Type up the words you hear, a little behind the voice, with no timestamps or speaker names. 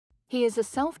He is a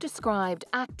self-described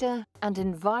actor and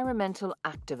environmental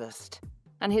activist,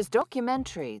 and his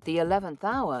documentary, The 11th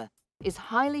Hour, is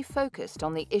highly focused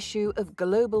on the issue of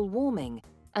global warming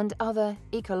and other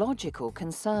ecological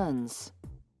concerns.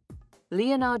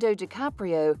 Leonardo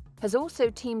DiCaprio has also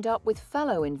teamed up with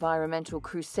fellow environmental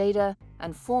crusader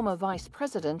and former Vice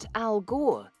President Al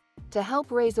Gore to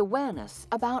help raise awareness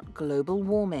about global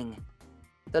warming.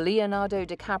 The Leonardo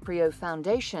DiCaprio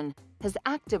Foundation has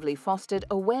actively fostered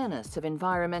awareness of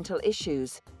environmental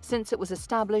issues since it was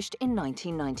established in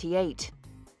 1998.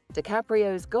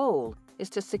 DiCaprio's goal is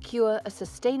to secure a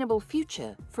sustainable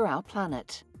future for our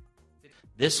planet.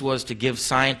 This was to give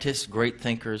scientists, great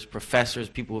thinkers, professors,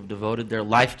 people who have devoted their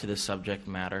life to this subject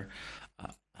matter,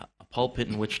 a pulpit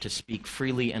in which to speak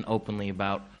freely and openly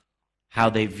about how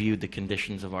they viewed the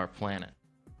conditions of our planet.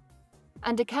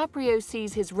 And DiCaprio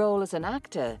sees his role as an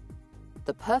actor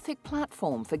the perfect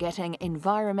platform for getting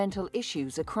environmental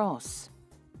issues across.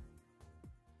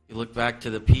 You look back to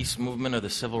the peace movement or the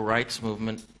civil rights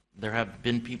movement, there have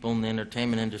been people in the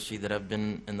entertainment industry that have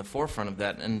been in the forefront of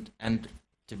that, and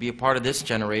to be a part of this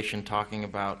generation talking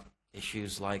about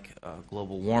issues like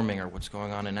global warming or what's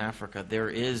going on in Africa, there are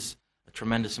a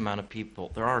tremendous amount of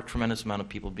people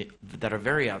that are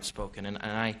very outspoken,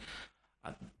 and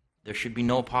there should be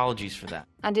no apologies for that.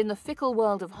 And in the fickle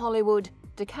world of Hollywood,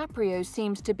 DiCaprio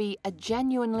seems to be a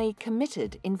genuinely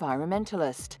committed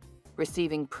environmentalist,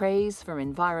 receiving praise from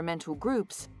environmental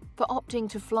groups for opting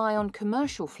to fly on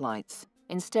commercial flights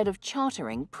instead of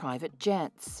chartering private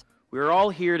jets. We're all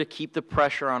here to keep the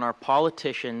pressure on our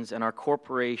politicians and our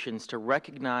corporations to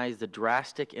recognize the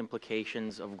drastic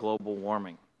implications of global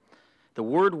warming. The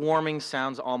word warming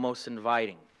sounds almost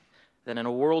inviting. That in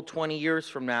a world 20 years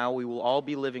from now, we will all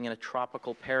be living in a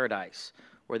tropical paradise,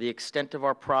 where the extent of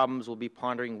our problems will be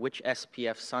pondering which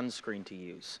SPF sunscreen to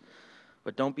use.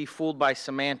 But don't be fooled by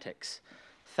semantics.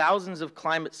 Thousands of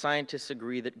climate scientists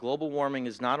agree that global warming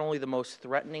is not only the most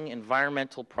threatening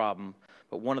environmental problem,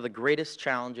 but one of the greatest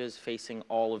challenges facing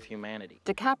all of humanity.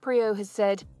 DiCaprio has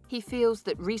said he feels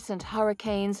that recent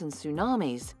hurricanes and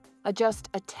tsunamis are just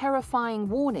a terrifying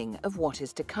warning of what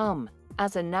is to come.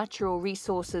 As a Natural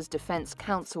Resources Defense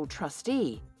Council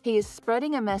trustee, he is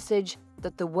spreading a message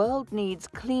that the world needs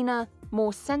cleaner,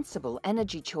 more sensible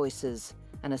energy choices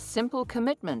and a simple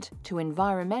commitment to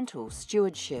environmental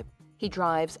stewardship. He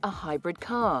drives a hybrid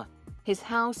car, his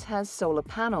house has solar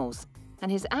panels,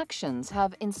 and his actions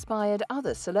have inspired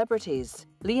other celebrities.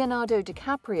 Leonardo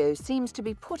DiCaprio seems to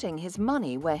be putting his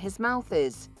money where his mouth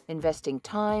is, investing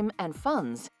time and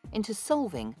funds into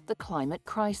solving the climate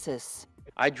crisis.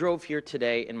 I drove here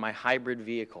today in my hybrid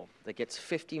vehicle that gets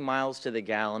 50 miles to the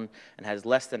gallon and has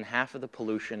less than half of the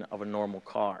pollution of a normal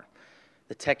car.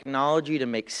 The technology to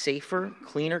make safer,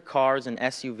 cleaner cars and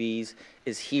SUVs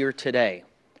is here today.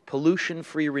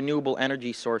 Pollution-free renewable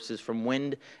energy sources from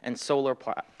wind and solar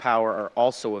power are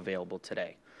also available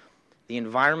today. The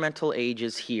environmental age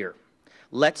is here.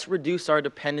 Let's reduce our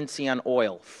dependency on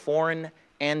oil, foreign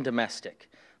and domestic.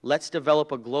 Let's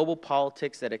develop a global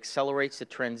politics that accelerates the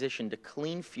transition to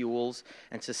clean fuels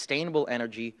and sustainable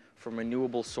energy from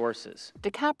renewable sources.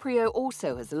 DiCaprio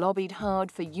also has lobbied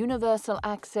hard for universal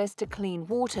access to clean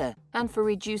water and for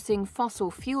reducing fossil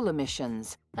fuel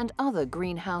emissions and other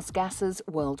greenhouse gases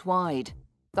worldwide.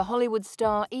 The Hollywood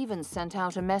star even sent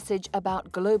out a message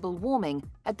about global warming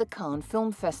at the Cannes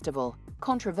Film Festival,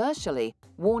 controversially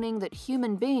warning that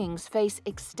human beings face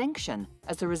extinction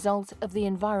as a result of the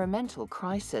environmental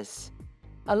crisis.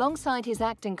 Alongside his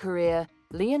acting career,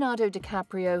 Leonardo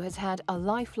DiCaprio has had a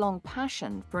lifelong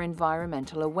passion for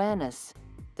environmental awareness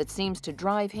that seems to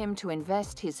drive him to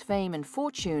invest his fame and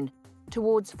fortune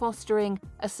towards fostering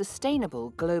a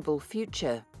sustainable global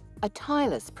future. A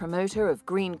tireless promoter of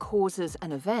green causes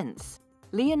and events,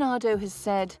 Leonardo has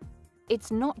said,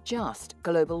 "It's not just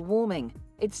global warming.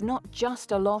 It's not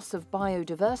just a loss of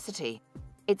biodiversity.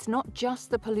 It's not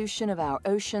just the pollution of our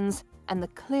oceans and the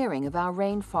clearing of our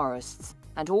rainforests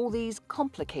and all these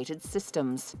complicated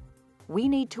systems. We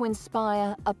need to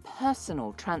inspire a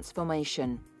personal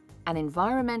transformation, an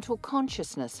environmental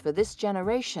consciousness for this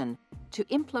generation to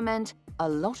implement a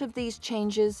lot of these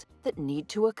changes that need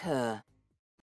to occur."